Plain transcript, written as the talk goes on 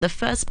The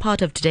first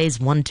part of today's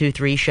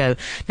 123 show.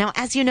 Now,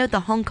 as you know, the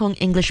Hong Kong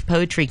English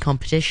Poetry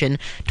Competition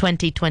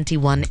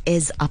 2021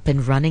 is up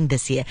and running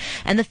this year.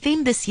 And the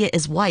theme this year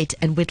is white,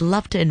 and we'd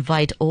love to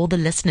invite all the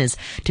listeners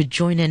to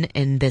join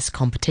in this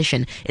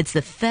competition. It's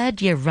the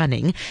third year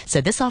running, so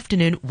this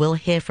afternoon we'll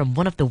hear from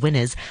one of the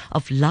winners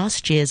of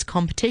last year's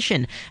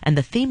competition. And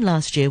the theme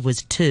last year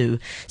was two.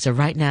 So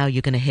right now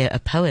you're going to hear a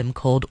poem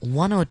called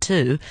One or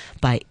Two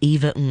by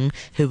Eva Ng,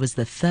 who was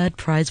the third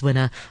prize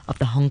winner of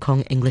the Hong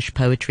Kong English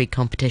Poetry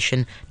Competition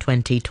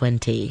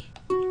 2020.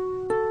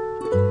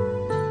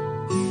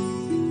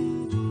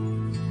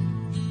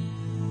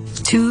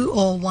 Two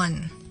or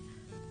one.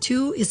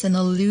 Two is an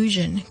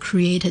illusion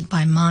created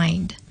by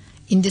mind.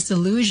 In this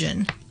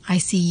illusion, I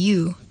see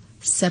you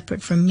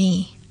separate from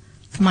me.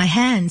 My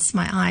hands,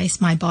 my eyes,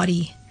 my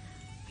body.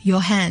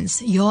 Your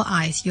hands, your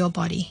eyes, your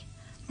body.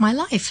 My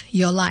life,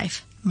 your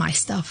life. My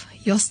stuff,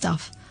 your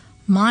stuff.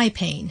 My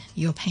pain,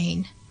 your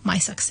pain. My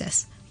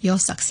success, your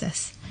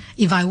success.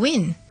 If I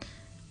win,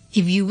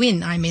 if you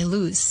win, I may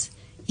lose.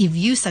 If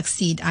you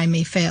succeed, I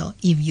may fail.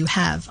 If you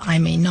have, I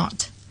may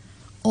not.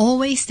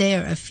 Always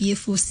there a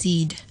fearful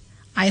seed.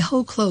 I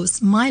hold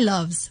close my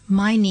loves,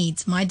 my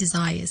needs, my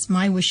desires,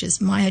 my wishes,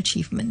 my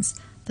achievements,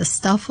 the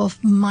stuff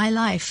of my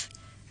life.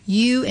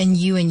 You and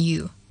you and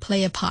you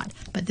play a part,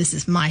 but this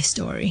is my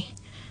story.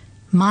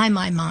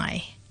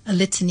 My, a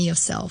litany of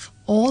self,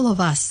 all of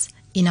us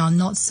in our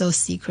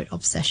not-so-secret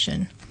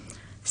obsession.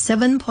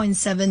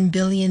 7.7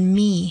 billion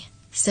me,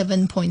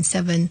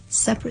 7.7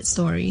 separate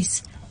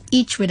stories,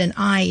 each with an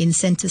I in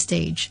center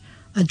stage,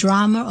 a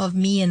drama of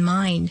me and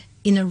mind,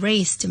 in a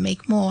race to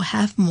make more,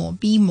 have more,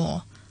 be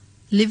more,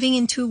 living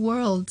in two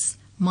worlds,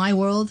 my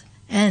world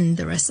and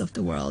the rest of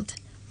the world.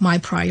 My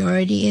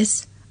priority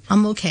is,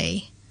 I'm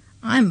okay,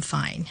 I'm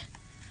fine.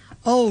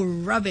 Oh,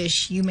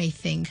 rubbish, you may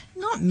think.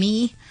 Not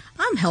me.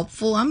 I'm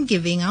helpful, I'm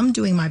giving, I'm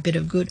doing my bit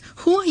of good.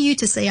 Who are you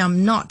to say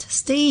I'm not?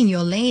 Stay in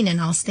your lane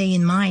and I'll stay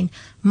in mine.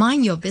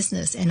 Mind your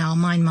business and I'll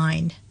mind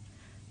mine.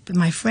 But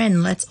my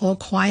friend, let's all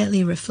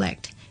quietly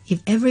reflect.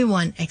 If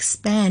everyone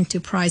expand to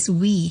prize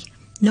we,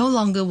 no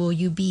longer will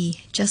you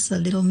be just a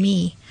little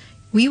me.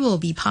 We will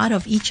be part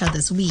of each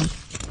other's we.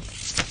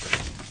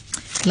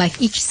 Like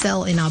each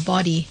cell in our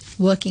body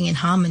working in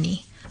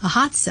harmony. A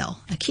heart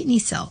cell, a kidney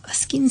cell, a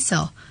skin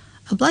cell,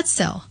 a blood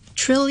cell.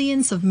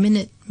 Trillions of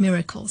minute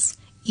miracles,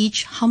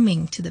 each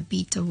humming to the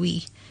beat of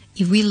we.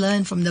 If we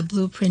learn from the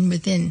blueprint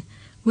within,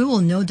 we will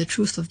know the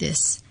truth of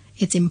this.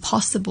 It's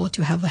impossible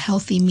to have a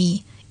healthy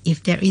me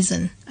if there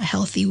isn't a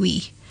healthy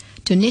we.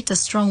 To knit a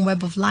strong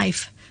web of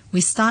life, we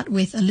start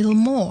with a little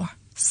more,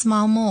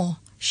 smile more,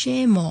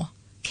 share more,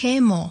 care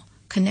more,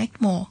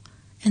 connect more,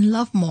 and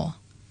love more.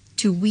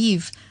 To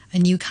weave a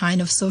new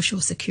kind of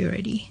social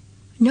security.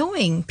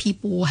 Knowing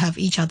people will have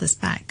each other's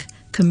back,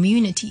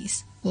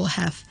 communities will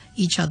have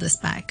each other's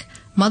back.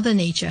 Mother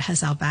Nature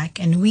has our back,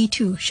 and we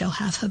too shall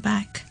have her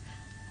back.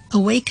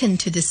 Awaken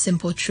to this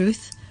simple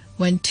truth.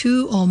 When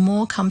two or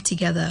more come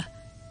together,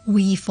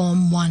 we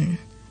form one.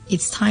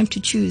 It's time to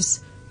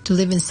choose to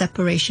live in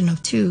separation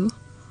of two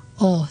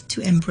or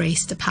to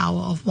embrace the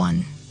power of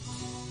one.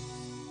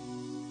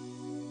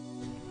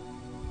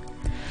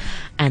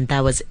 And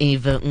that was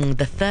Eva Ng,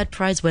 the third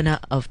prize winner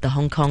of the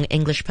Hong Kong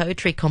English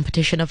Poetry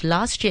Competition of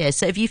last year.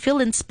 So if you feel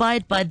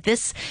inspired by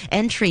this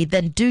entry,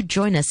 then do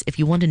join us. If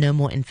you want to know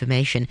more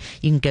information,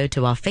 you can go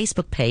to our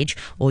Facebook page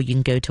or you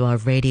can go to our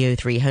Radio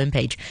 3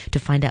 homepage to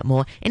find out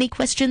more. Any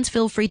questions,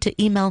 feel free to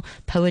email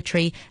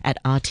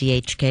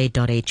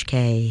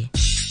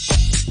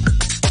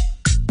poetry@rthk.hk.